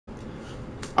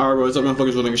Alright, bro, what's up,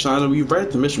 motherfuckers? With nigga Shiner. We right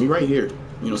at the mission. We right here.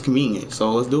 You know, it's convenient,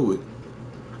 so let's do it.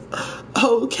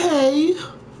 Okay.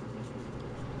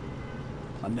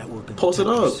 A network of Post it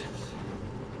up. detectives.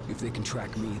 If they can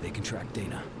track me, they can track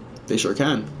Dana. They sure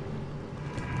can.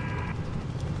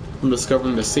 I'm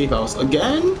discovering the safe house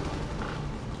again.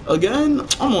 Again?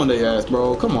 I'm on their ass,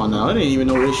 bro. Come on now. It ain't even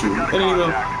no issue. It ain't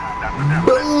even.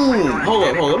 Boom! Hold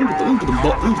up, hold up. Let me put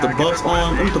the buffs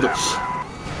on. Let me put the.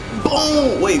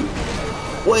 Boom! Wait.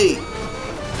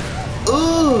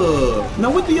 Ugh. Now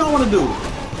what do y'all want to do?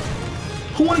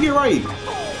 Who want to get right?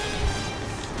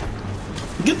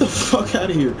 Get the fuck out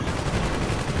of here.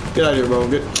 Get out of here, bro.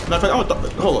 Matter of fact, I'm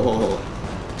gonna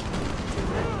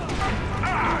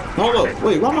hold up.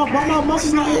 Wait, why my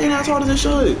muscles not hitting as hard as it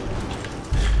should?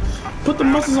 Put the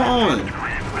muscles on.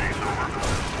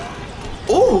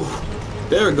 Ooh,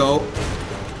 there we go.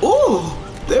 Ooh,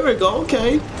 there we go.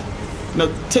 Okay. Now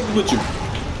take it with you.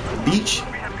 Beach.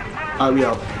 Alright, we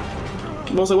out.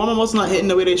 I'm gonna say, why my muscles not hitting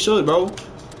the way they should, bro?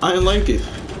 I didn't like it.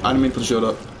 I didn't mean to put the shield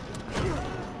up.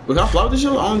 But can I fly with the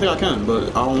shield? I don't think I can, but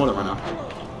I don't want it right now.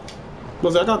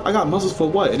 But I got muscles for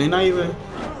what? And they're not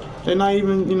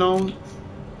even, you know,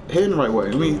 hitting the right way.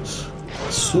 I mean,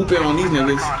 swoop in on these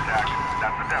niggas.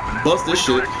 Bust this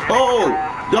shit. Oh,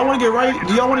 y'all wanna get right?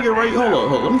 Do y'all wanna get right? Hold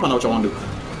up. Let me find out what y'all wanna do.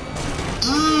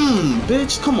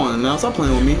 Bitch, come on now, stop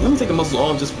playing with me. Let me take the muscles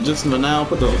off just for now.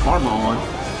 Put the armor on,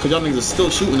 cause y'all niggas are still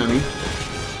shooting at me.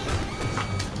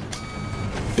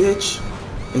 Bitch.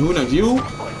 And who next? You?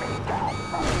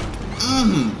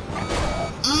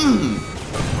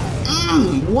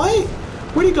 What?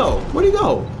 Where'd he go?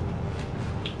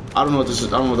 I don't know what this is.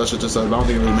 I don't know what that shit just said, but I don't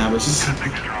think it really matters.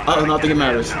 I do not think it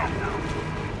matters.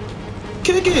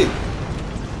 Kick it!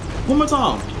 One more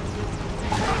time.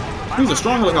 These are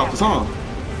strong helicopters, huh?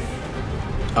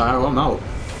 Alright, well, I'm out.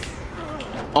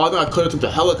 Oh, I think I could have took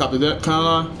the helicopter there,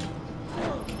 kinda.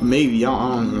 Maybe, I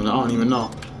don't even know.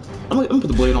 I'm gonna put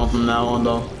the blade on from now on,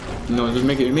 though. You know, just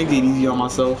make it easy on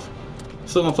myself.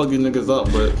 Still gonna fuck these niggas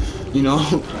up, but you know,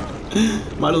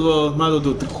 might as well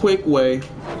do it the quick way.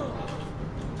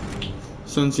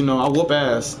 Since you know I whoop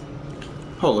ass.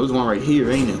 Oh, there's one right here,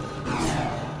 ain't it?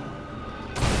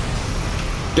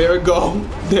 There it go.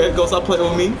 There it goes. Stop playing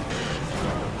with me.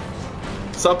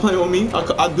 Stop playing with me.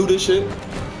 I do this shit.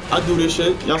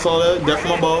 Y'all saw that? Death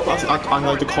from above. I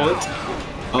like to call it.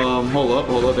 Hold up.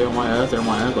 They're on my ass. But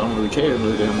I don't really care.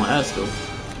 But they're on my ass still.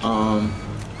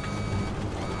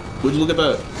 Would you look at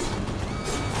that?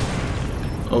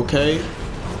 Okay.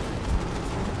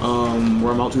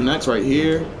 Where I'm out to next? Right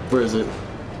here. Where is it?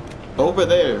 Over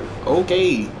there.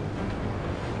 Okay.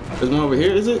 There's one over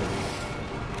here. Is it?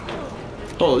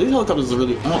 Oh, these helicopters are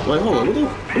really. Wait, hold on. Let me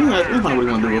find out what you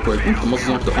want to do real quick. Let me put the muscles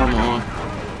on, put the armor on.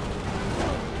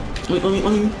 Let me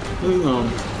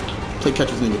play catch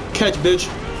with this nigga. Catch, bitch.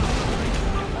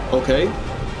 Okay.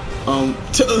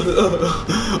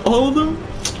 All of them?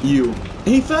 You.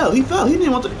 He fell. He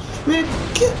didn't want to. Man,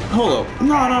 get. Hold up.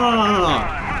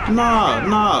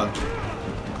 Nah.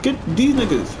 Get these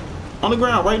niggas on the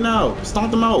ground right now. Stomp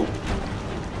them out.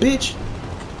 Bitch.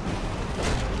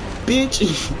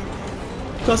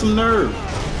 Got some nerve.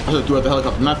 I should throw out the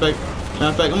helicopter. Matter of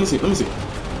fact, let me see.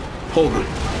 Hold it.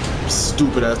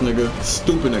 Stupid ass nigga.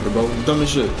 Stupid nigga, bro. Dumb as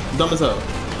shit. Dumb as hell.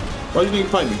 Why you think you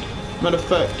fight me? Matter of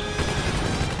fact,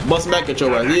 bust back at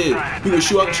your ass. Yeah. You can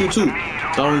shoot, I can shoot too.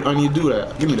 I need to do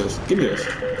that. Give me this.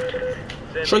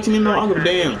 Straight to me, man. I don't give a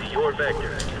damn.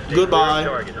 Goodbye.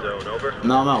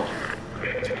 Now I'm out.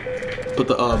 Put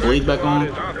the blades back on.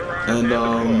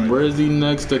 And where's the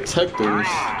next detectives?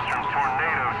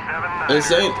 This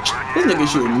nigga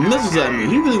shooting missiles at me.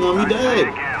 He really want me dead.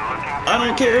 I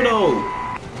don't care though.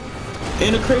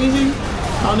 Ain't it crazy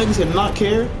how niggas can not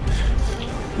care?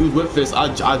 Use whip fist. I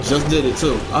just did it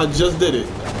too.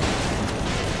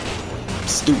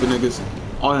 Stupid niggas.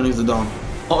 All y'all niggas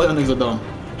are dumb.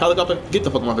 Helicopter, get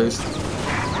the fuck out of my face.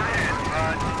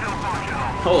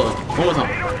 Hold up. One more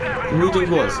time. Who do you think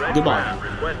it was? Goodbye.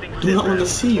 Do not want to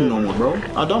see you no more, bro.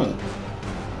 I don't.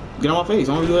 Get on my face.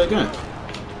 I don't want to do that again.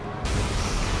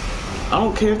 I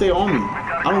don't care if they on me.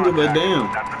 I don't give a damn.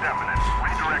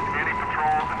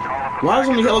 Why are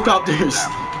so many helicopters?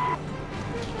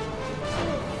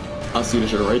 I see the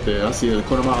shit right there. I see it in the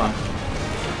corner of my eye.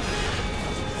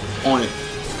 On it.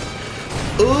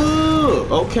 Ooh,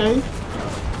 okay.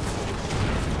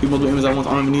 People do images at once.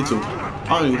 I don't even need to.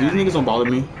 These niggas don't bother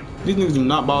me. These niggas do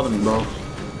not bother me, bro.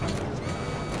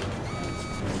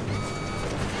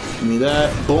 Give me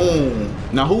that. Boom.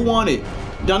 Now who won it?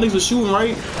 Y'all niggas was shooting,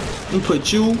 right? Let me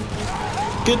put you.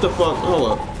 Get the fuck.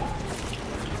 Hold up.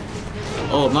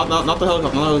 Oh, not the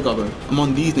helicopter. I'm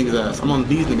on these niggas'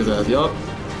 ass. Yup.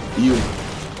 You.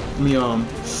 Me,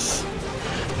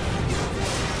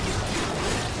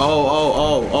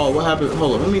 Oh, what happened?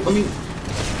 Hold on, let me.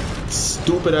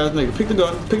 Stupid ass nigga. Pick the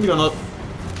gun up.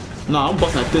 Nah, I'm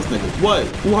busting at this nigga. What?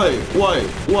 You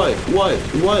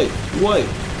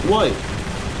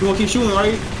wanna keep shooting,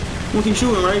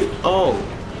 right? Oh,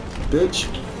 bitch.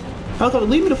 How come?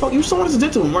 Leave me the fuck. You saw what I just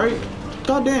did to him, right?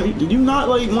 God damn, did you not,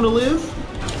 like, want to live?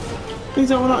 Things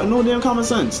that not no damn common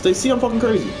sense. They see I'm fucking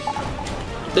crazy.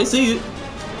 They see it.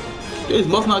 They just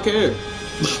must not care.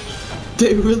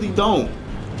 They really don't.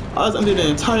 I just ended an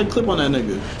entire clip on that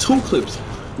nigga. 2 clips.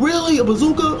 Really? A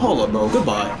bazooka? Hold up, bro.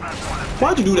 Goodbye.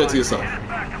 Why'd you do that to yourself?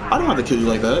 I didn't have to kill you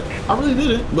like that. I really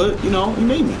didn't, but, you know, you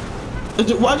made me.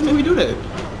 Why'd you make me do that?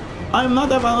 I am not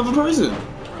that violent of a person.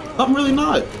 I'm really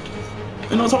not.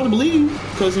 You know, it's hard to believe,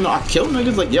 because, you know, I kill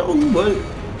niggas like, yo, but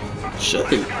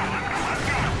shit.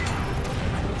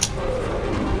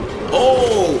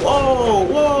 Oh,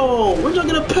 whoa, where'd y'all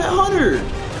get a pet hunter?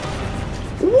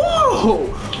 Whoa,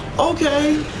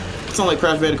 okay. It sounds like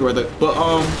Crash Bandicoot right there, but,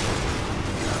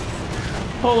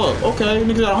 hold up, okay,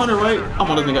 nigga got a hunter, right?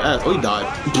 I'm on this nigga ass. Oh, he died.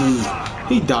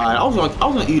 He died. I was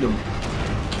gonna eat him.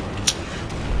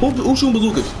 Who shooting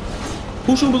bazookas?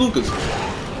 Who's shooting bazookas?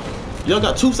 Y'all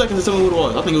got 2 seconds to tell me who it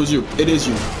was. I think it was you. It is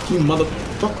you. You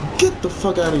motherfucker. Get the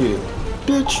fuck out of here.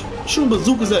 Bitch. Shooting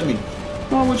bazookas at me.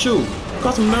 What's wrong with you?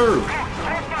 Got some nerve.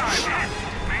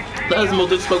 That is the most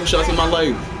disrespectful shot I've seen in my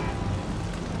life.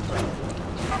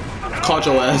 Caught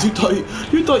your ass. You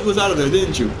thought you was out of there,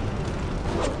 didn't you?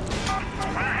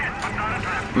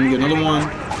 Let me get another one.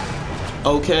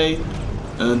 Okay.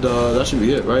 And that should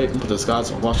be it, right? Put the skies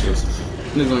on. Watch this.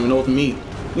 Niggas don't even know it's me.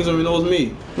 Niggas don't even know it's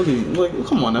me. Look at me. Like,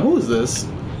 come on now. Who is this?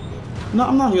 No,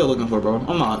 I'm not here looking for, bro.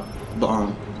 I'm not. But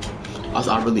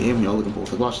I really am here looking for.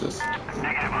 So watch this.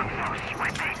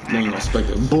 They ain't gonna expect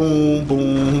it. Boom,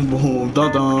 boom, boom.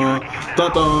 Dun dun,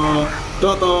 dun dun,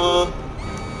 dun dun.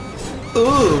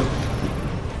 Ugh.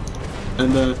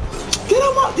 And then get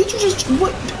him up. Did you just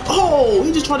what? Oh,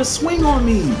 he just tried to swing on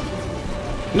me.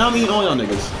 Now I'm eating all y'all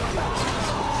niggas.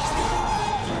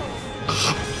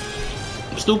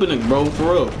 Stupid nigga, bro. For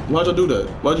real. Why'd you do that?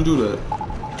 Why'd you do that?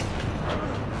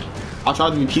 I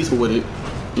tried to be peaceful with it.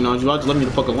 You know, if y'all just let me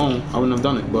the fuck alone, I wouldn't have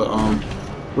done it. But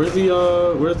where's the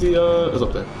it's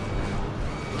up there.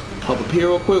 Hop up here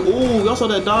real quick. Ooh, y'all saw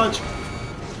that dodge?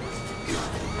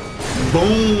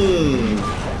 Boom.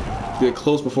 Get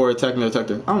close before attacking the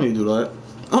detector. I don't need to do that.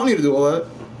 I don't need to do all that.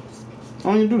 I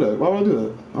don't need to do that. Why would I do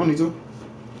that? I don't need to.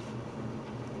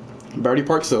 Birdie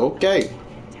Park, so okay.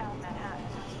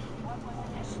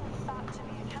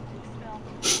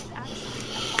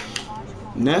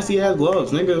 Nasty ass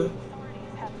gloves, nigga.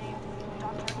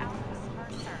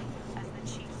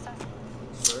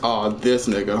 Oh, this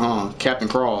nigga, huh? Captain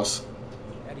Cross.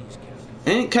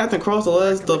 Ain't Captain Cross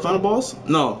the final boss?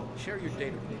 No.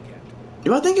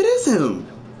 Yo, I think it is him.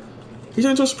 He's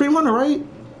into a Supreme Hunter, right?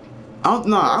 I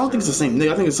don't think it's the same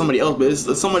nigga. I think it's somebody else, but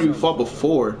it's somebody we fought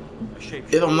before.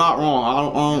 If I'm not wrong,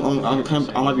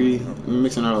 I might be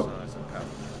mixing it up.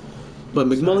 But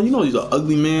McMullen, you know he's an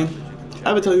ugly man.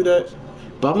 I ever tell you that?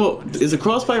 But is it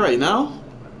crossfire right now?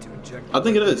 I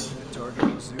think it is.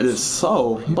 It is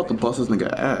so. I'm about to bust this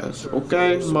nigga ass.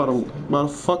 Okay? I'm about to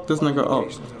fuck this nigga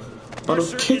up. About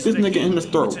to kick this nigga in his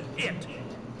throat.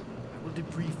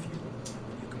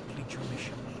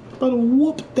 About to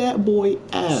whoop that boy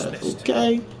ass.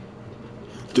 Okay?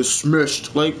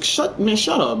 Dismissed. Like, shut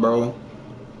up, bro.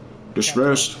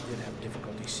 Dismissed.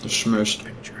 Dismissed.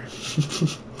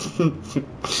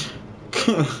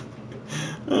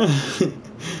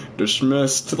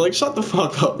 Dismissed. Like, shut the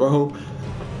fuck up, bro.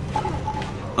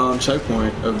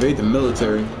 Checkpoint. Evade the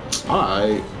military.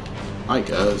 Alright. I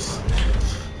guess.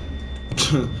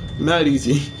 Mad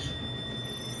easy.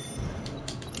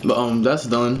 But, that's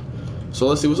done. So,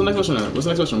 let's see. What's the next question at? What's the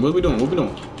next question? What are we doing? What are we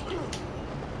doing?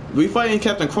 We fighting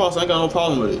Captain Cross. I ain't got no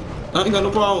problem with it. I ain't got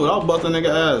no problem with it. I'll bust a nigga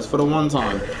ass for the one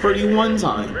time. For the one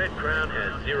time.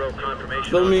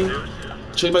 Feel me?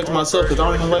 Check back to myself, because I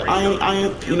don't even like, I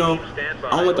ain't, you know,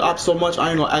 I don't like the ops so much, I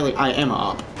ain't gonna act like I am an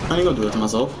op. I ain't gonna do it to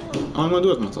myself. I ain't gonna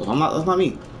do it to myself. That's not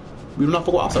me. We do not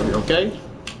fuck with ops out here, okay?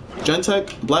 Gentech,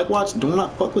 Blackwatch, do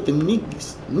not fuck with the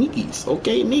niggas. Niggas,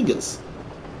 okay? Niggas.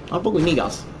 I don't fuck with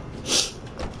niggas.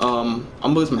 I'm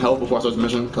gonna get some help before I start the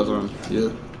mission, because,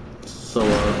 yeah. So,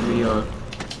 let me,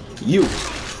 you.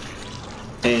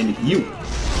 And you.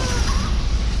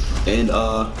 And,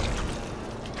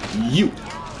 you.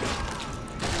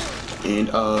 And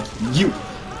you.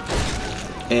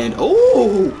 And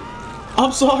oh,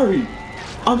 I'm sorry.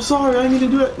 I didn't mean to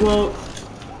do that. Well,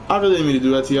 I really didn't mean to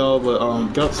do that to y'all, but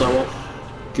get up the sidewalk.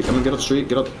 Get up the street.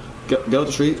 Get Get out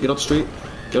the street. Get out the street.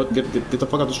 Get the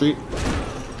fuck out the street.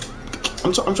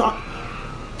 I'm trying.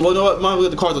 Well, you know what? Might as well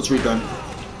get the cars out the street then.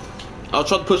 I'll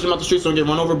try to push them out the street so I don't get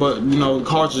run over, but you know, the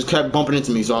cars just kept bumping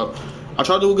into me. So I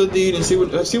try to do a good deed and see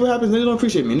what happens. They don't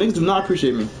appreciate me. Niggas do not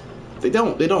appreciate me. They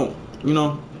don't. You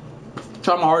know,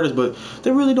 try my hardest, but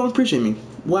they really don't appreciate me.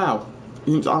 Wow.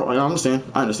 I understand.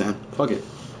 Fuck it.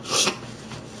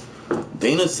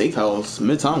 Dana's Safe House,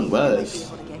 Midtown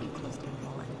West.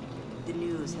 The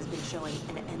news has been showing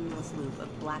an endless loop of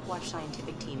Blackwatch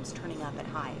scientific teams turning up at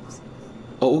hives.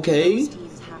 Okay. Those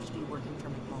teams have to be working for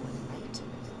McMullen, right?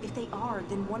 If they are,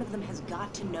 then one of them has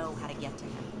got to know how to get to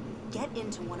him. Get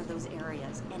into one of those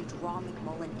areas and draw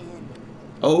McMullen in.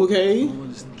 Okay.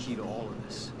 McMullen's the key to all of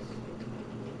this.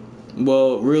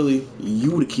 Well, really,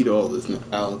 you the key to all this,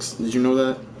 Alex. Did you know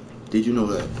that? Did you know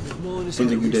that? I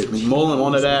think you did. McMullen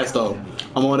on that ass, though.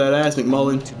 I'm on that ass,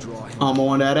 McMullen. I'm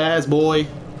on that ass, boy.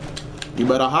 You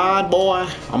better hide, boy.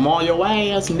 I'm on your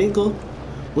ass, nigga.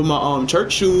 With my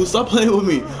church shoes. Stop playing with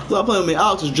me. Stop playing with me.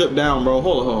 Alex is dripped down, bro.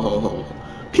 Hold on.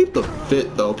 Peep the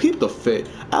fit, though. Peep the fit.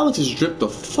 Alex is dripped the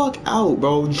fuck out,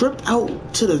 bro. Dripped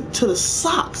out to the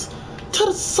socks. To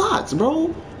the socks,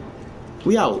 bro.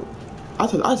 We out. I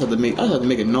just have to make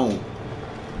it known.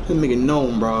 I have to make it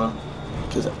known, bro.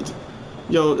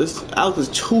 Yo, this Alex is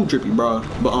too drippy, bro.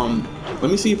 But let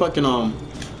me see if I can I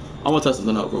want to test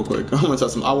something out real quick. I want to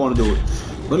test some. I want to do it.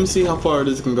 Let me see how far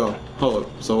this can go. Hold up.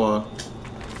 So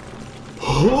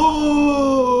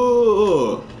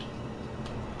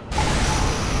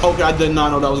okay, I did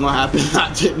not know that was gonna happen.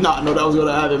 I did not know that was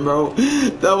gonna happen, bro.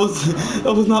 That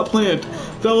was not planned.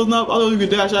 That was not. I don't know if you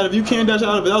can dash out of it. If you can't dash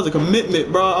out of it, that was a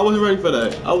commitment, bro. I wasn't ready for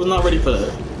that. I was not ready for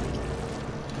that.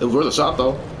 It was worth a shot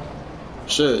though.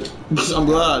 Shit. I'm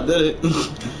glad I did it.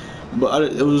 But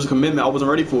it was a commitment I wasn't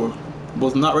ready for.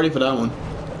 Was not ready for that one.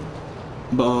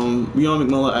 But we on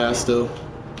McMullen ass still.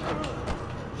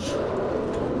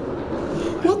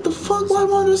 What the fuck? Why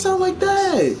would it sound like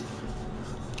that?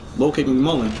 Locate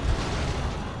McMullen.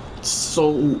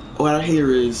 So what I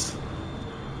hear is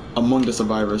among the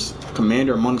survivors.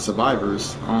 Commander among the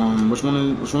survivors. Which one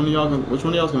of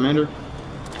y'all's commander?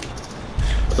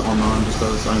 Oh no, I'm just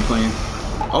cause I ain't playing.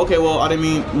 Okay, well I didn't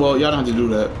mean, well y'all don't have to do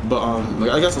that, but like,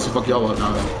 I guess I should fuck y'all up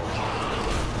now then.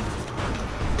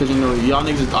 Cause you know y'all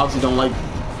niggas obviously don't like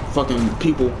fucking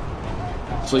people,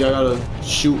 so y'all gotta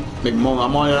shoot McMullen.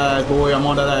 I'm on that ass, boy. I'm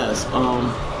on that ass.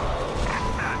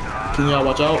 Can y'all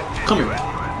watch out? Come here.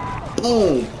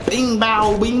 Boom, bing,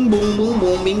 bow, bing, boom, boom,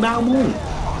 boom, bing, bow, boom.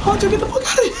 How'd you get the fuck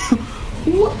out of here?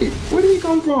 What? Where did he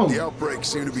come from? The outbreaks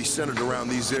seem to be centered around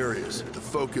these areas. The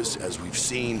focus, as we've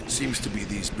seen, seems to be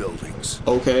these buildings.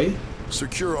 Okay.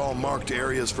 Secure all marked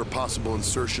areas for possible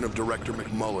insertion of Director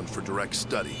McMullen for direct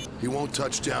study. He won't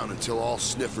touch down until all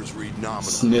sniffers read nominal.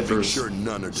 Sniffers. Make sure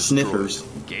none are destroyed. Sniffers.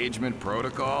 Engagement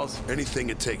protocols?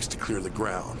 Anything it takes to clear the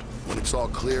ground. When it's all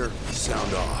clear,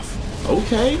 sound off.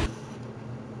 Okay.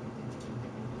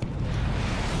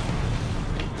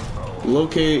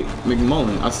 Locate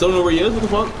McMullen. I still don't know where he is. What the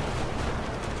fuck?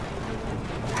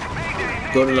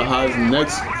 Go to the hive's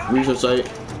next research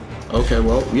site. Okay,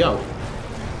 well, we out.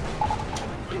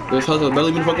 This hustle better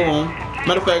leave me the fuck alone.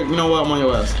 Matter of fact, you know what? I'm on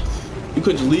your ass. You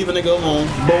could just leave a nigga alone.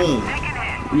 Boom.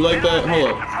 You like that? Hold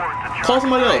up. Call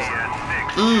somebody else.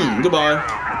 Goodbye.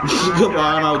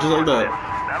 Goodbye. I'm out just like that.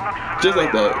 Just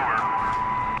like that.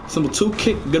 Simple 2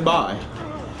 kick. Goodbye.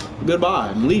 Goodbye.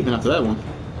 I'm leaving after that one.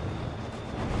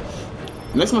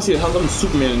 Next time I see a house, I'm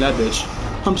Superman in that bitch.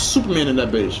 I'm Superman in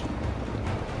that bitch.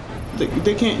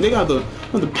 They can't. They got to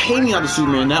pay me out to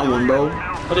Superman in that one, bro.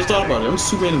 I just thought about it. I'm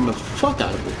Superman the fuck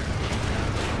out of it.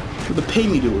 They have to pay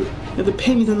me to it. They have to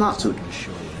pay me to not to.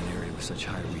 Show in an area with such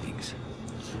high readings.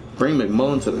 Bring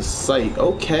McMullen to the site.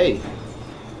 Okay.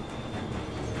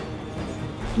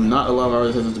 Do not allow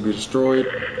our systems to be destroyed.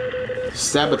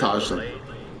 Sabotage them.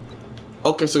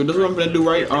 Okay, so this is what I'm gonna do,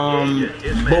 right? Boom.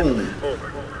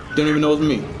 They don't even know it's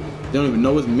me. They don't even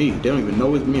know it's me. They don't even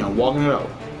know it's me. I'm walking it out.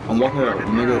 I'm walking it out,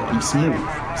 nigga. I'm smooth.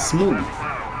 Smooth.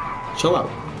 Chill out.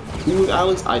 Who is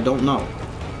Alex? I don't know.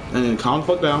 And then calm the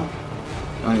fuck down.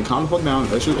 And then calm the fuck down.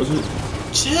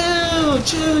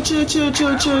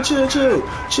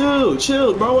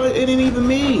 Chill, bro. It ain't even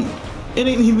me. It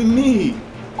ain't even me.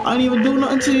 I didn't even do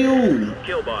nothing to you.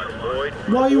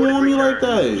 Why you on me like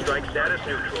that?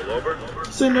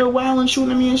 Sitting there wilding,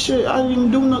 shooting at me and shit. I didn't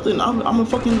even do nothing. I'm a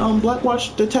fucking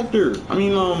Blackwatch detector. I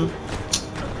mean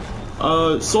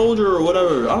soldier or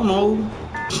whatever. I don't know.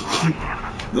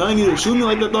 I ain't need to shoot me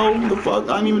like that though. The fuck?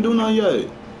 I ain't even do nothing yet.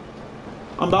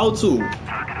 I'm about to.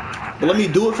 But let me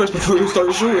do it first before you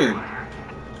start shooting.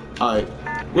 Alright.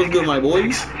 What's good, my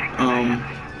boys?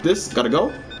 This gotta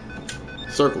go.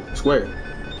 Circle. Square.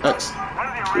 X.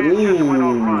 Ooh.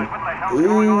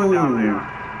 Ooh.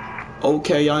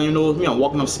 Okay, y'all even know it's me. I'm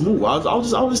walking up smooth. I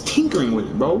was just tinkering with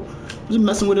it, bro. Just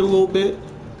messing with it a little bit.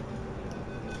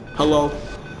 Hello.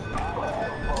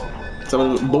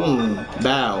 So boom,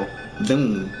 bow,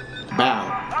 boom,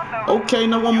 bow. Okay,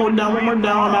 now one more down,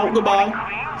 I'm out.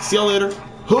 Goodbye. See y'all later.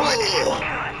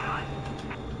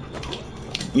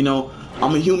 You know,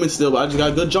 I'm a human still, but I just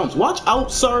got good jumps. Watch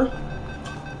out, sir.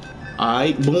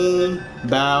 Alright, boom,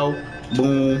 bow,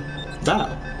 boom,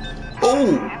 bow.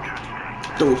 Oh!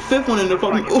 Throw a fifth one in the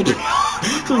fucking. Oh, just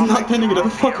knock that nigga the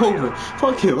fuck over.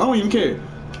 Fuck him. I don't even care.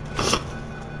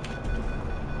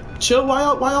 Chill. Why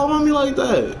y'all on me like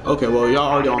that? Okay, well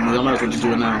y'all already on me. I might as well just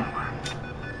do it now.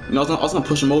 You know, I was gonna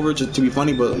push him over just to be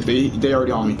funny, but they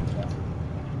already on me.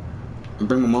 And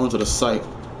bring McMullen to the site.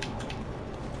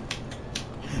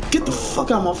 Get the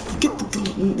fuck out of my. Get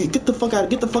the fuck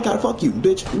out. Fuck you,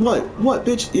 bitch. What,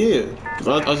 bitch? Yeah.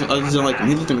 I just don't like him.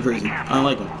 He looked at me crazy. I don't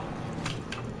like him.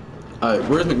 Alright,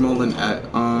 where's McMullen at?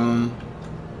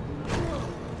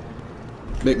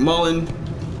 McMullen,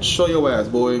 show your ass,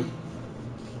 boy.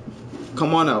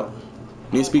 Come on out.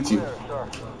 Need to speak to you. Sir,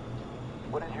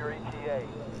 what is your ETA?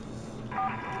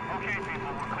 Okay,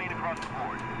 people, we're clean across the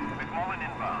board. McMullen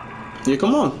inbound. Yeah,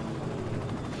 come on.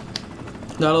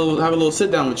 Have a little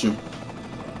sit down with you.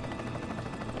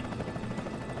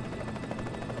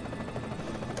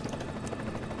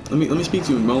 Let me speak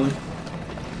to you, McMullen.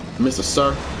 Mr.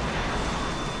 Sir.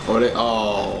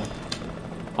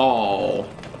 Oh.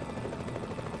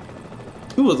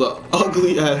 He was a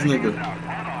ugly ass nigga.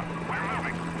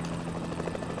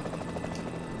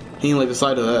 He ain't like the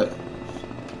sight of that.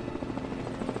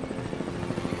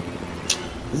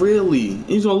 Really?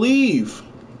 He's gonna leave.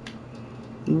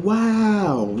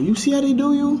 Wow. You see how they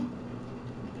do you?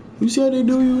 You see how they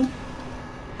do you?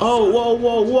 Oh,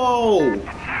 whoa.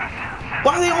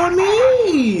 Why they on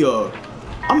me?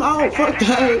 I'm out. Fuck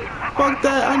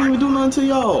that. I didn't even do nothing to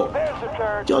y'all.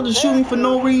 Y'all just shoot me for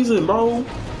no reason, bro.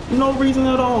 No reason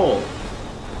at all.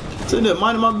 Sitting there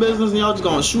minding my business and y'all just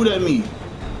gonna shoot at me.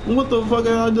 What the fuck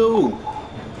did I do?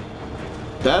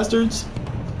 Bastards?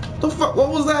 The fuck? What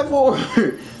was that for?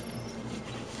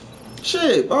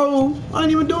 Shit, bro. I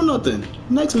didn't even do nothing.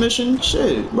 Next mission.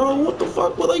 Shit, bro. What the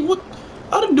fuck? What?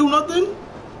 I didn't do nothing.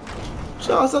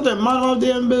 Shit, I sat there minding my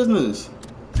damn business.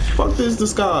 Fuck this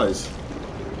disguise.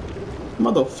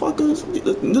 Motherfuckers.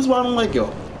 This is why I don't like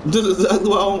y'all. This is exactly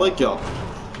why I don't like y'all.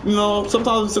 You know,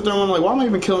 sometimes I sit there and I'm like, why am I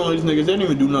even killing all these niggas? They didn't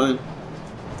even do nothing.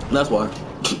 That's why.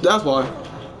 That's why.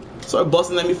 Start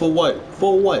busting at me for what?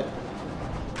 For what?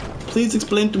 Please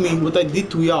explain to me what I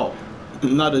did to y'all.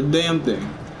 Not a damn thing.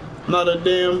 Not a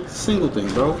damn single thing,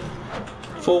 bro.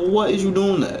 For what is you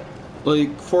doing that?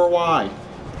 Like, for why?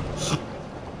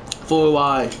 For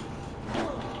why?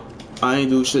 I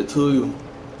ain't do shit to you.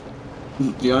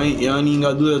 Y'all ain't even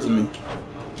gotta do that to me.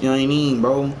 Y'all ain't even,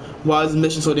 bro. Why is this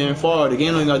mission so damn far? The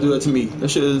game ain't gotta do that to me. That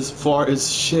shit is far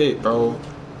as shit, bro.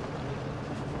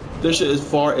 This shit is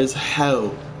far as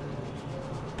hell.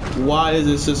 Why is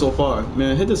this shit so far?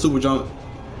 Man, hit the super jump.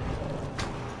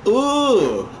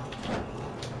 Ugh.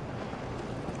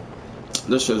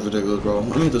 This shit is ridiculous, bro.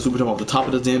 Let me hit the super jump off the top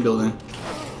of this damn building.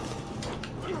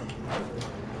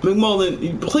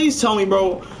 McMullen, please tell me,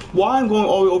 bro, why I'm going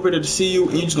all the way over there to see you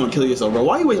and you're just gonna kill yourself, bro.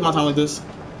 Why are you wasting my time like this?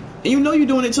 And you know you're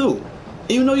doing it too.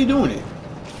 And you know you're doing it.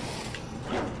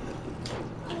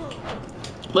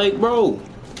 Like, bro,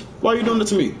 why are you doing it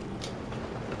to me?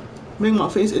 Make my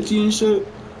face itchy and shit.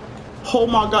 Oh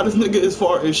my god, this nigga is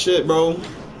far as shit, bro.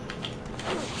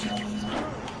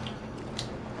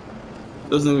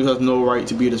 This nigga has no right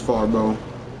to be this far, bro.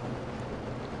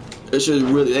 It should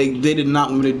really, they did not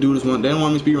want me to do this one. They don't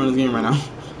want me to speedrun this game right now.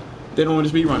 They don't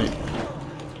want me to speedrun it.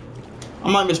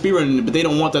 I'm not even speedrunning it, but they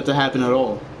don't want that to happen at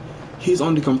all. He's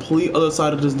on the complete other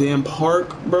side of this damn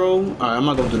park, bro. Alright, I'm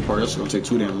not going to the park. That's gonna take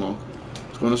too damn long.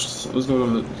 Let's go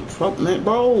to the fuck, man,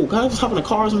 bro. Can I just hop in a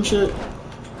car or some shit?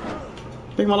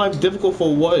 Make my life difficult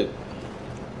for what?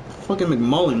 Fucking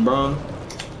McMullen, bro.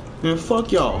 Man,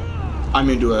 fuck y'all. I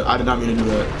mean to do it. I did not mean to do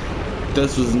that.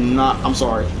 This was not. I'm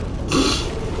sorry.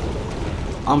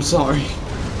 I'm sorry.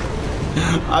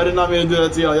 I did not mean to do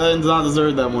that to y'all. Y'all did not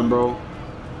deserve that one, bro.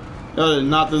 Y'all did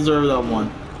not deserve that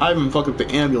one. I even fucked up the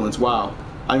ambulance. Wow.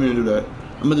 I didn't mean to do that.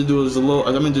 I meant to do just a little.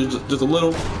 I meant to just a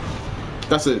little.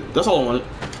 That's it. That's all I wanted.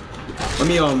 Let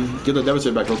me get the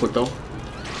devastator back real quick though.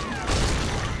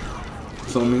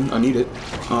 Feel me? I need it.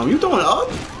 You throwing it up?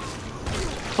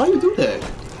 Why you do that?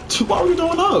 Why were you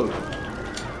throwing up?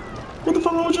 What the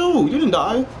fuck wrong with you? You didn't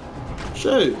die.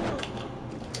 Shit.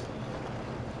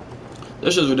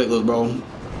 This shit's ridiculous, bro.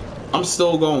 I'm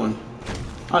still going.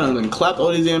 I done clapped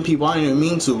all these damn people. I didn't even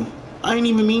mean to. I didn't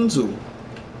even mean to.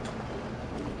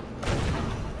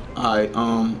 Alright,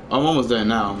 I'm almost there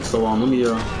now. So let me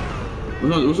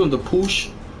which one's the push?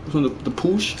 Which one's the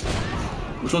push?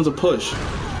 Which one's a push?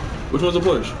 Which one's a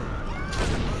push?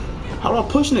 How do I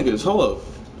push niggas? Hold up.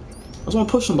 I just wanna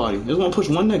push somebody. I just wanna push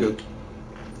one nigga.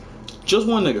 Just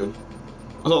one nigga.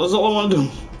 That's all I wanna do.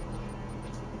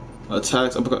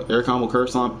 Attacks, uppercut, air combo, curve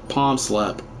stomp, palm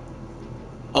slap.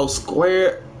 Oh,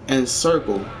 square and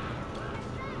circle.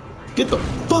 Get the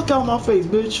fuck out of my face,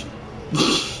 bitch.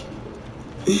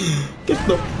 Get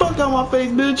the fuck out of my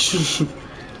face, bitch.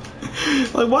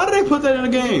 Like, why did they put that in the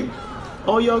game?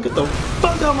 Oh, y'all, get the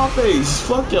fuck out of my face.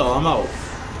 Fuck y'all, I'm out.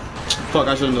 Fuck,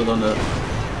 I shouldn't have done that.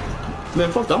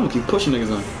 Man, fuck that, I'm gonna keep pushing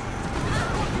niggas in.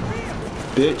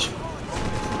 Bitch.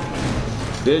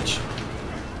 Bitch.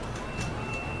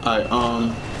 Alright,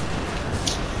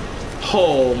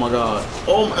 oh my god.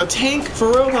 Oh, a tank? For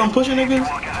real? Cause I'm pushing niggas?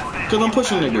 Cause I'm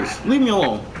pushing niggas. Leave me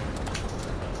alone.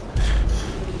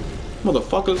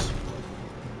 Motherfuckers.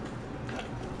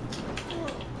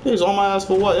 They just on my ass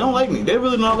for what? They don't like me. They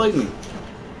really do not like me.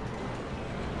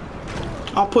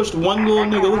 I pushed one little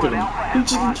nigga. Look at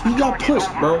him. He got pushed,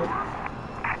 bro.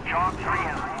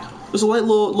 It's a white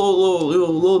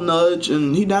little nudge,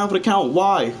 and he down for the count.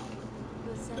 Why?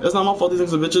 It's not my fault. These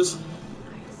things are bitches.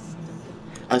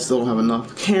 I still don't have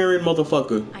enough. Karen,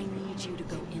 motherfucker. I need you to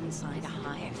go inside a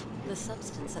hive. The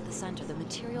substance at the center, the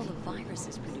material the virus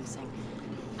is producing.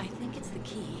 I think it's the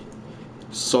key.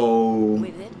 So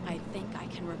With it, I think I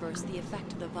can reverse the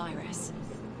effect of the virus.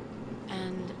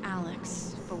 And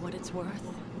Alex, for what it's worth,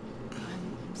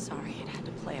 I'm sorry it had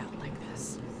to play out like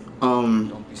this.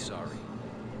 Don't be sorry.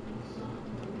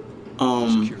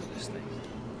 Secure this thing.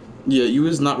 Yeah, you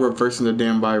was not reversing the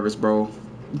damn virus, bro.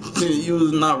 You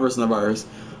was not reversing the virus.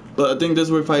 But I think this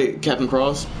is where we fight Captain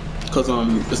Cross, cause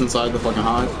it's inside the fucking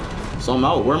hive. So I'm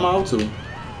out. Where am I out to?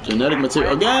 Genetic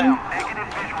material again.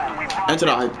 Enter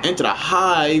the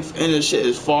hive, and this shit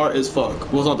is far as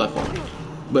fuck. Well, it's not that far,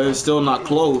 but it's still not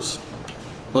close.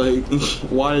 Like,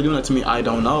 why are they doing that to me? I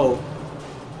don't know.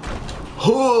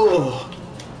 Oh,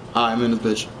 I'm in this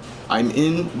bitch. I'm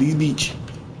in the beach.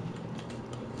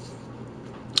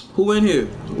 Who in here?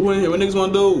 Who in here? What niggas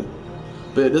wanna do?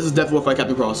 But this is definitely what fight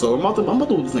Captain Cross. So I'm about to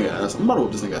whoop this nigga ass. I'm about to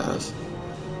whoop this nigga ass.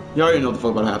 You already know what the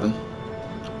fuck about to happen.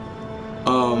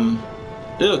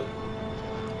 Yeah.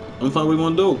 I'm fine. What you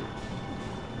wanna do?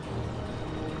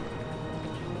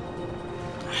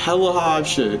 Hella hive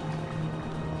shit.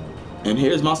 And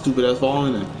here's my stupid ass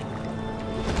falling in.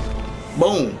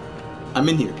 Boom. I'm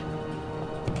in here.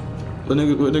 What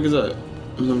nigga's that?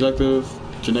 Objective.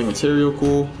 Genetic material,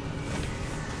 cool.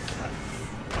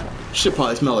 Shit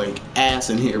probably smell like ass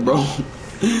in here, bro.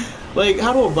 Like,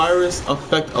 how do a virus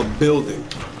affect a building?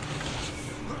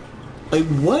 Like,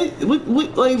 what?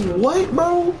 Like, what,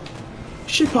 bro?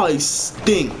 Shit probably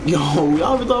stink. Yo,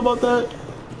 y'all ever thought about that?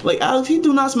 Like, Alex, he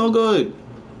do not smell good.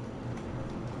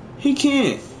 He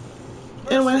can't.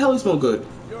 And when the hell he smell good?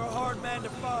 You're a hard man to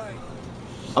find.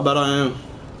 I bet I am.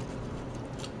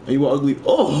 And you were ugly.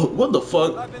 Oh, what the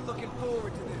fuck? I've been looking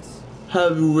forward to this.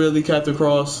 Have you really, Captain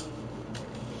Cross?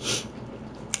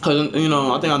 Cause, you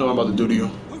know, I think I know what I'm about to do to you.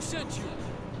 Who sent you?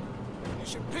 You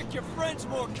should pick your friends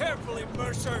more carefully,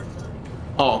 Mercer.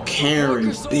 Oh, Karen,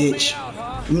 Fucker sold me bitch. out,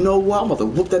 huh? You know what? I'm about to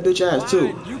whoop that bitch ass,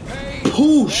 too. Fine, you pay,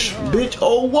 Push, then her. bitch.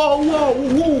 Oh, whoa.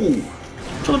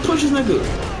 Trying to push this nigga.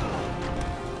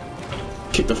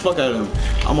 Kick the fuck out of him.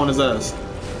 I'm on his ass.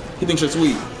 He thinks you're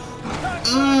sweet.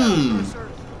 Mercer.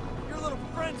 Your little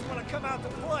friends want to come out to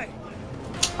play.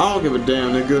 I don't give a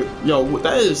damn, nigga. Yo,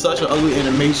 that is such an ugly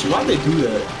animation. Why'd they do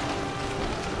that?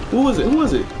 Who is it? Who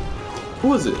is it?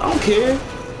 Who is it? I don't care.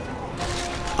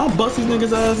 I'll bust these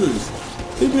niggas' asses.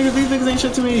 These niggas ain't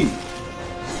shit to me.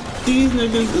 These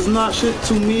niggas is not shit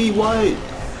to me. White.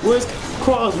 Where's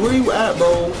Cross? Where you at,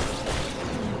 bro?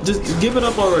 Just give it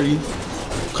up already.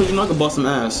 Cause you know I can bust some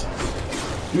ass.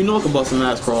 You know I can bust some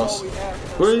ass, Cross.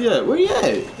 Where you at? Where you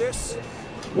at? This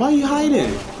Why are you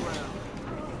hiding?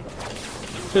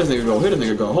 Here this nigga go. Here this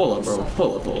nigga go. Hold up, bro.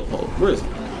 Hold up. Where is he?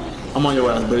 I'm on your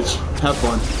ass, bitch. Have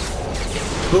fun.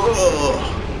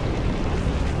 Ugh.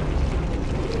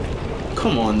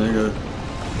 Come on, nigga.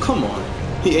 Come on.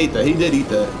 He ate that. He did eat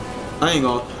that. I ain't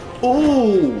gonna.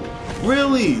 Oh,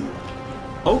 really?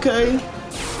 Okay.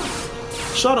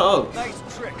 Shut up. nice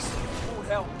tricks. Won't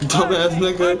help. Dumbass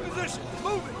nigga. Position.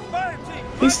 Move it. Fire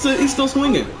team. He's still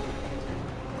swinging.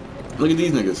 Look at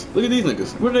these niggas. Look at these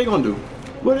niggas. What are they gonna do?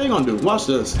 What are they gonna do? Watch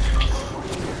this.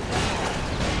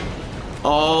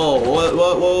 Oh,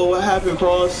 what happened,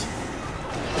 Cross?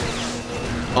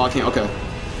 Oh, I can't. Okay.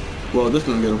 Well, this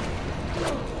gonna get him.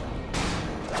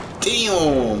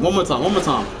 Damn! One more time, one more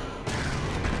time.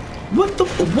 What the?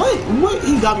 What?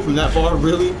 He got me from that far,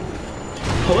 really?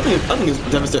 Oh, I think it's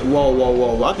Devastator.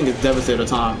 Whoa. I think it's Devastator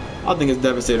time. I think it's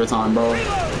Devastator time, bro.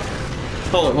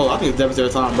 Hold on. I think it's Devastator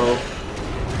time, bro.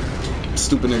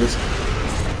 Stupid niggas.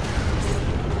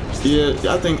 Yeah,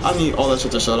 I think I need all that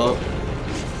shit to shut up.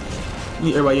 I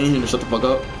need everybody in here to shut the fuck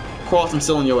up. Cross, I'm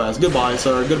still on your ass. Goodbye,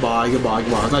 sir. Goodbye.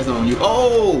 It's nice knowing you.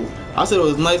 Oh! I said it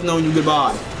was nice knowing you.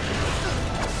 Goodbye.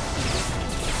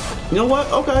 You know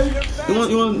what? Okay.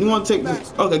 You want to take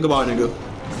this? Okay, goodbye, nigga.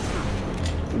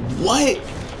 What?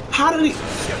 How did he?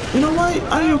 You know what?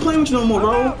 I ain't even playing with you no more,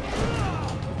 bro.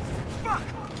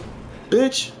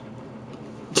 Bitch.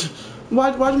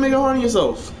 Why'd you make it hard on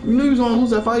yourself? You knew you was gonna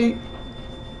lose that fight.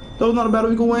 That was not a battle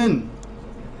we could win.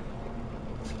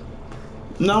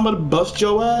 Now I'm about to bust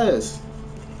your ass.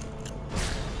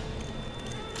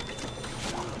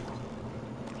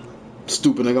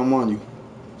 Stupid nigga, I'm on you.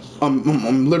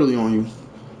 I'm literally on you.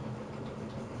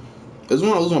 Is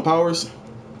when I lose my powers?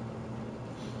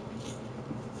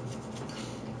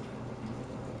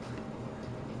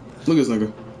 Look at this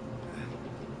nigga.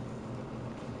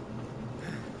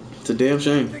 It's a damn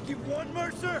shame. Think you've won,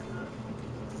 Mercer?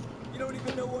 You don't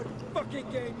even know what fucking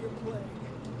game you're playing.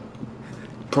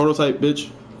 Prototype,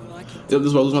 bitch. Well, I can Yep, this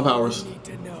is where I lose my powers. need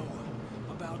to know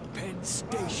about Penn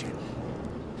Station.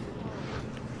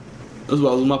 This is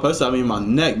why I lose my powers. I mean, my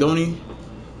neck, don't he?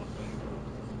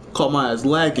 Caught my ass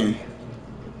lacking.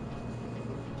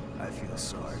 I feel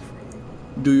sorry for you.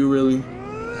 Do you really?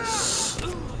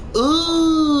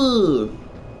 Ugh!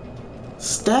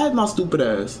 Stab my stupid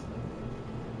ass.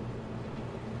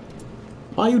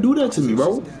 Why you do that to me,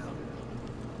 bro?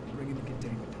 Bring in the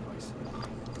containment device.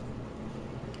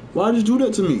 Why did you do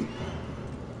that to me?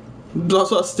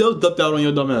 So I still ducked out on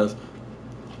your dumb ass.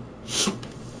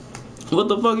 What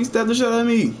the fuck? He stabbed the shit at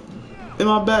me in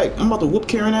my back. I'm about to whoop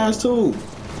Karen ass too.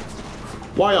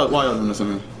 Why y'all doing this to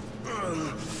me?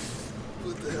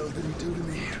 What the hell did he do to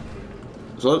me?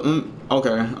 So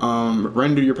okay.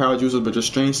 Render your power useless, but your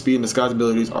strength, speed, and disguise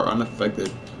abilities are unaffected.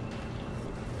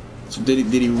 So did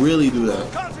he really do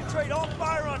that? Concentrate all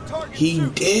fire on target. He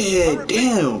Zeus. did. I repeat,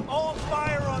 Damn. all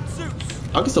fire on Zeus.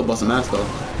 I can still bust some ass though.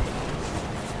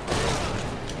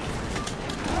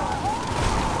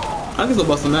 I can still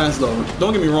bust some ass though.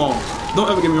 Don't get me wrong. Don't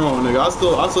ever get me wrong, nigga. I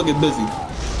still get busy.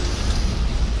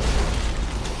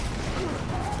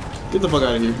 Get the fuck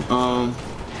out of here.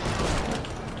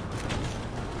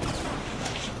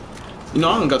 You know,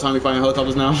 I don't got time to be fighting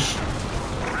helicopters now.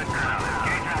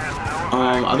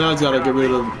 I think I just gotta get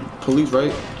rid of the police,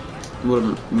 right? With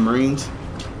the Marines.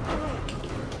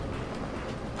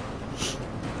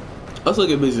 I still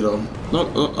get busy though.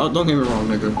 Don't get me wrong,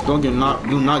 nigga. Do not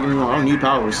get me wrong. I don't need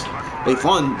powers. They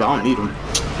fun, but I don't need them.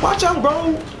 Watch out,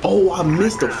 bro. Oh, I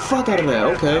missed the fuck out of that.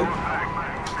 Okay.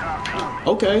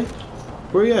 Okay.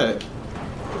 Where you at?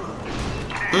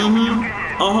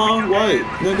 Right,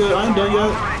 nigga. I ain't done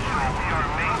yet.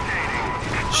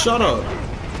 Shut up.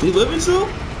 He living still?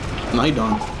 Nah, he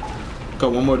done.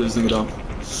 Got one more to this nigga though.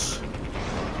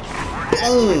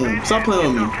 Boom! Stop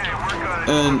playing with me.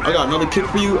 And I got another kick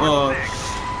for you.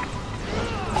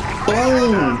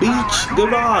 Boom! Beach.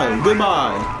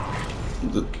 Goodbye.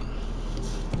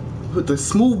 With the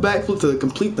smooth backflip to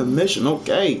complete the mission.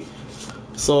 Okay.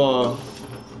 So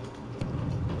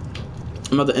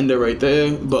I'm about to end it right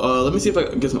there. But let me see if I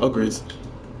can get some upgrades.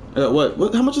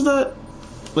 What? How much is that?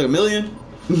 Like $1 million?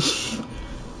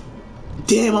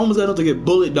 Damn, I almost got enough to get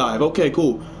bullet dive. Okay,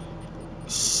 cool.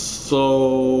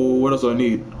 So what else do I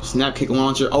need? Snap kick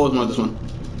launcher. I always wanted this one.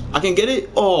 I can get it?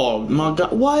 Oh my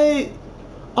god. What? I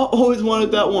always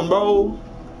wanted that one, bro.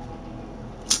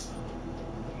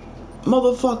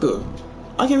 Motherfucker.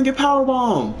 I can't even get power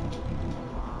bomb.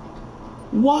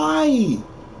 Why,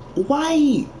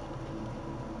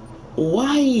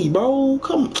 bro?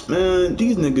 Come on, man.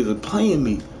 These niggas are playing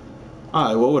me.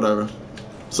 Alright, well, whatever.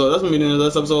 So that's gonna be the end of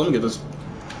this episode. Let me get this.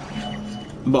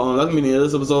 But that's gonna be the end of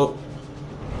this episode.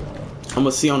 I'm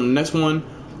gonna see you on the next one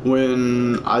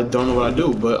when I don't know what I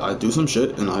do, but I do some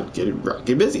shit and I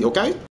get busy, okay?